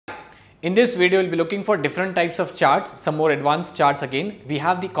In this video, we'll be looking for different types of charts, some more advanced charts again. We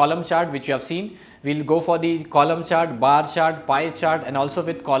have the column chart which you have seen. We'll go for the column chart, bar chart, pie chart, and also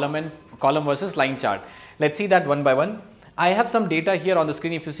with column versus line chart. Let's see that one by one. I have some data here on the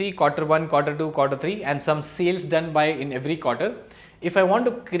screen. If you see quarter 1, quarter 2, quarter 3 and some sales done by in every quarter. If I want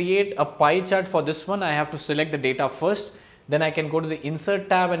to create a pie chart for this one, I have to select the data first. Then I can go to the insert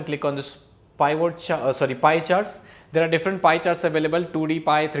tab and click on this pie charts. There are different pie charts available, 2D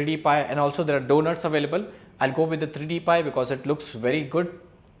pie, 3D pie, and also there are donuts available. I'll go with the 3D pie because it looks very good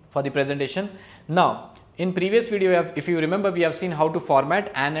for the presentation. Now, in previous video, if you remember, we have seen how to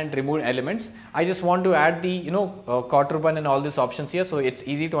format and remove elements. I just want to add the quarter 1 and all these options here, so it's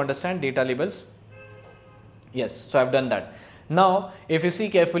easy to understand data labels. Yes, so I've done that. Now, if you see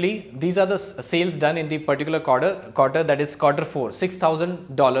carefully, these are the sales done in the particular quarter that is quarter 4,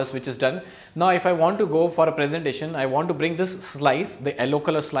 $6,000 which is done. Now, if I want to go for a presentation, I want to bring this slice, the yellow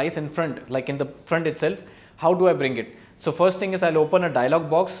color slice in front, like in the front itself. How do I bring it? So, first thing is I'll open a dialog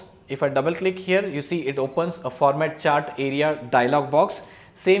box. If I double click here, you see it opens a format chart area dialog box.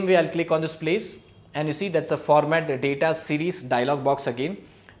 Same way I'll click on this place and you see that's a format data series dialog box again.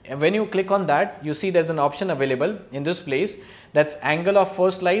 And when you click on that, you see there's an option available in this place, that's angle of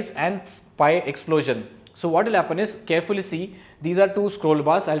first slice and pie explosion. So what will happen is, carefully see, these are two scroll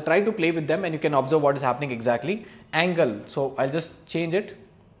bars. I'll try to play with them and you can observe what is happening exactly. Angle, so I'll just change it.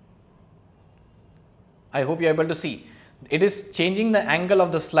 I hope you're able to see. It is changing the angle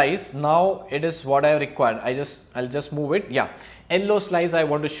of the slice. Now it is what I required. I'll just move it. Yeah, yellow slice, I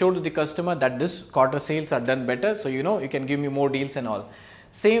want to show to the customer that this quarter sales are done better. So you can give me more deals and all.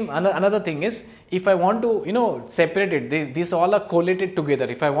 Same another thing is, if I want to separate it, these all are collated together.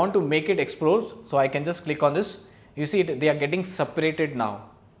 If I want to make it explode, so I can just click on this. You see they are getting separated now.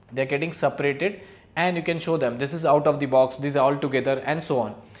 They are getting separated and you can show them this is out of the box, these are all together and so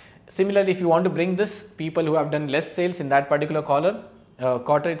on. Similarly, if you want to bring this people who have done less sales in that particular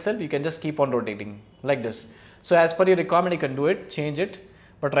quarter itself, you can just keep on rotating like this. So as per your requirement, you can do it, change it,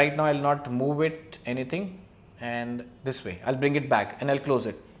 but right now I'll not move it anything. And this way I'll bring it back and I'll close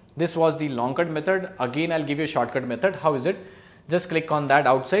it. This was the long cut method. Again, I'll give you a shortcut method. How is it? Just click on that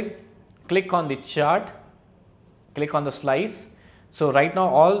outside, click on the chart, click on the slice. So right now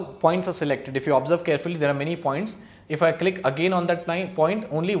all points are selected. If you observe carefully, there are many points. If I click again on that point,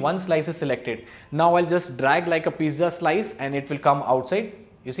 only one slice is selected. Now I'll just drag like a pizza slice and it will come outside.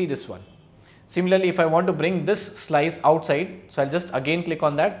 You see this one. Similarly, if I want to bring this slice outside, so I'll just again click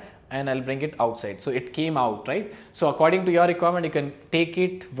on that and I'll bring it outside. So it came out, right? So according to your requirement, you can take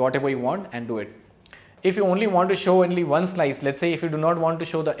it whatever you want and do it. If you only want to show only one slice, let's say if you do not want to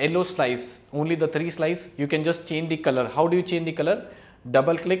show the yellow slice, only the 3 slice, you can just change the color. How do you change the color?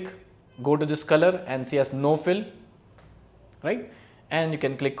 Double click, go to this color and see as no fill, right? And you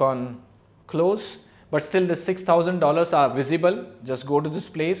can click on close, but still the $6,000 are visible. Just go to this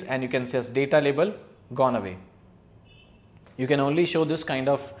place and you can see as data label gone away. You can only show this kind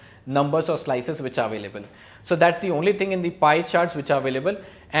of numbers or slices which are available. So that's the only thing in the pie charts which are available.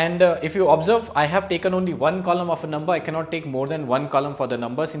 And if you observe, I have taken only one column of a number. I cannot take more than one column for the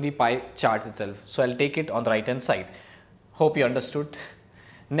numbers in the pie charts itself. So I'll take it on the right hand side. Hope you understood.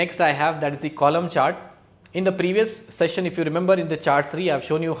 Next I have, that is the column chart. In the previous session, if you remember, in the chart 3, I have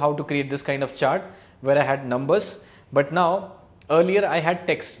shown you how to create this kind of chart where I had numbers. But now, earlier I had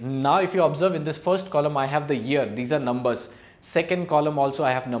text. Now if you observe, in this first column I have the year. These are numbers. Second column also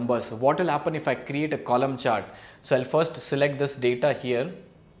I have numbers. What will happen if I create a column chart? So I'll first select this data here,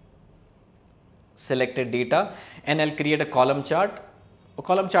 selected data, and I'll create a column chart. A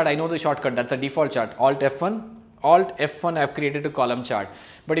column chart, I know the shortcut, that's a default chart. Alt F1 I have created a column chart.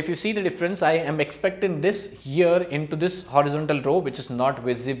 But if you see the difference, I am expecting this here into this horizontal row which is not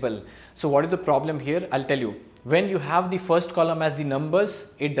visible. So what is the problem here? I'll tell you. When you have the first column as the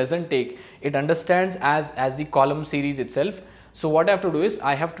numbers, it doesn't take, it understands as the column series itself. So what I have to do is,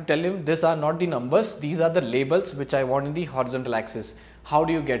 I have to tell him these are not the numbers, these are the labels which I want in the horizontal axis. How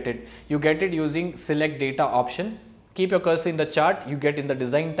do you get it? You get it using select data option. Keep your cursor in the chart, you get in the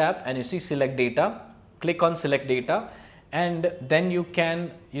design tab and you see select data. Click on select data and then you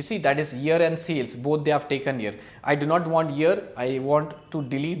see that is year and sales, both they have taken here. I do not want year, I want to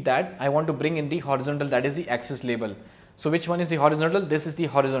delete that. I want to bring in the horizontal, that is the axis label. So which one is the horizontal? This is the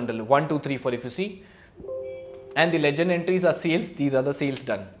horizontal, 1, 2, 3, 4 if you see. And the legend entries are sales, these are the sales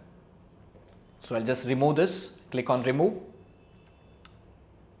done. So I'll just remove this, click on remove.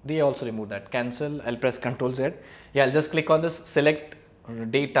 They also remove that, cancel, I'll press Ctrl Z. Yeah, I'll just click on this select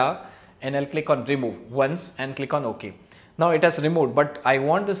data and I'll click on remove once and click on OK. Now it has removed, but I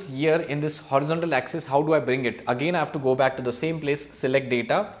want this year in this horizontal axis. How do I bring it? Again, I have to go back to the same place, select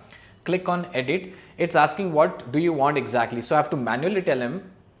data, click on edit. It's asking what do you want exactly. So I have to manually tell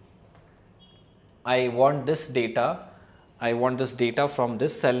him I want this data. I want this data from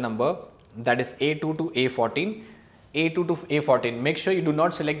this cell number, that is A2 to A14. A2 to A14. Make sure you do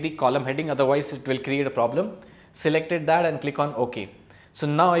not select the column heading, otherwise it will create a problem. Selected that and click on OK. So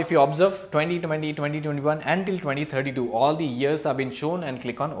now if you observe 2020, 2021 until 2032, all the years have been shown, and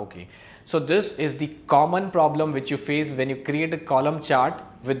click on OK. So this is the common problem which you face when you create a column chart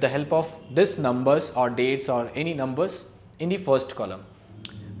with the help of this numbers or dates or any numbers in the first column.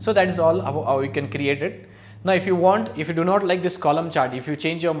 So that is all how you can create it. Now if you do not like this column chart, if you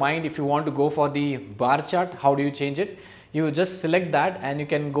change your mind, if you want to go for the bar chart, how do you change it? You just select that and you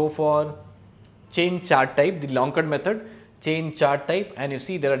can go for change chart type, the long cut method, change chart type, and you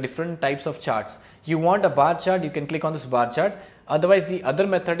see there are different types of charts. You want a bar chart, you can click on this bar chart. Otherwise the other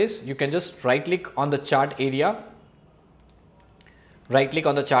method is you can just right click on the chart area. Right click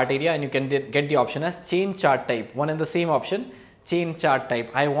on the chart area and you can get the option as change chart type, one and the same option. Change chart type.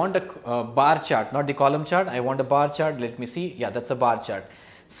 I want a bar chart, not the column chart. I want a bar chart. Let me see. Yeah, that's a bar chart.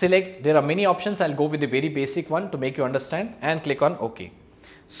 Select. There are many options. I'll go with the very basic one to make you understand, and click on OK.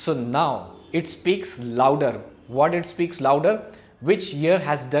 So now it speaks louder. What it speaks louder? Which year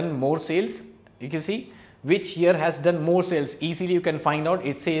has done more sales? You can see which year has done more sales. Easily you can find out.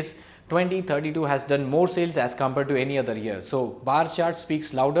 It says 2032 has done more sales as compared to any other year. So bar chart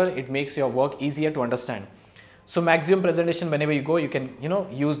speaks louder. It makes your work easier to understand. So maximum presentation, whenever you go, you can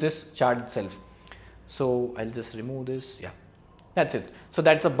use this chart itself. So I'll just remove this. Yeah, that's it. So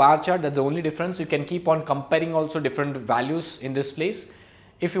that's a bar chart. That's the only difference. You can keep on comparing also different values in this place.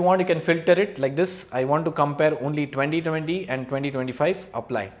 If you want, you can filter it like this. I want to compare only 2020 and 2025.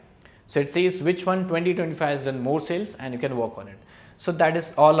 Apply. So it says which one 2025 has done more sales, and you can work on it. So that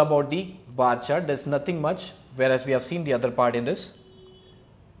is all about the bar chart. There's nothing much, whereas we have seen the other part in this.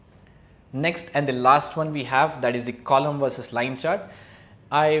 Next and the last one we have, that is the column versus line chart.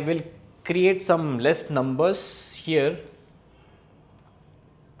 I will create some less numbers here.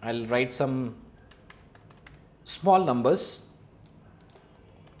 I'll write some small numbers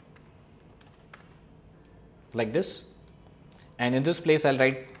like this, and in this place I'll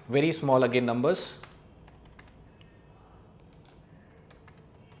write very small again numbers.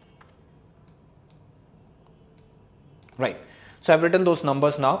 Right. So I've written those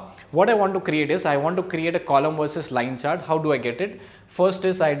numbers now. What I want to create is, I want to create a column versus line chart. How do I get it? First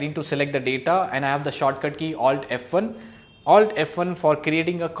is I need to select the data, and I have the shortcut key Alt F1. Alt F1 for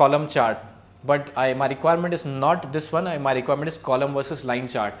creating a column chart. But my requirement is not this one. My requirement is column versus line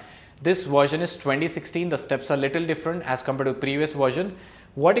chart. This version is 2016. The steps are little different as compared to previous version.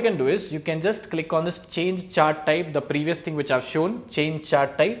 What you can do is, you can just click on this change chart type, the previous thing which I've shown, change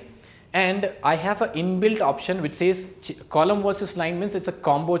chart type. And I have an inbuilt option which says column versus line, means it's a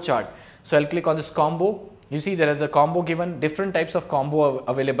combo chart. So I'll click on this combo. You see there is a combo given, different types of combo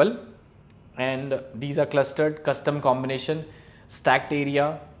available, and these are clustered, custom combination, stacked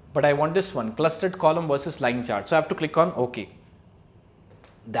area, but I want this one, clustered column versus line chart. So I have to click on OK.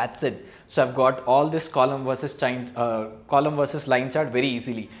 That's it. So I've got all this column versus line chart very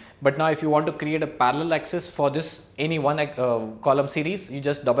easily. But now if you want to create a parallel axis for this any one column series, you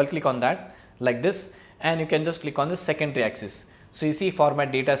just double click on that like this, and you can just click on the secondary axis. So you see for my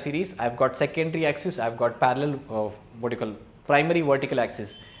data series, I've got secondary axis, I've got parallel primary vertical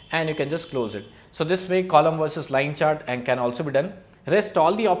axis, and you can just close it. So this way column versus line chart and can also be done. Rest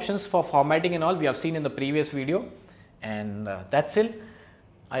all the options for formatting and all we have seen in the previous video, and that's it.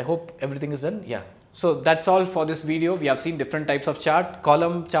 I hope everything is done. Yeah. So that's all for this video. We have seen different types of chart,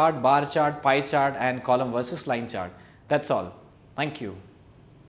 column chart, bar chart, pie chart, and column versus line chart. That's all. Thank you.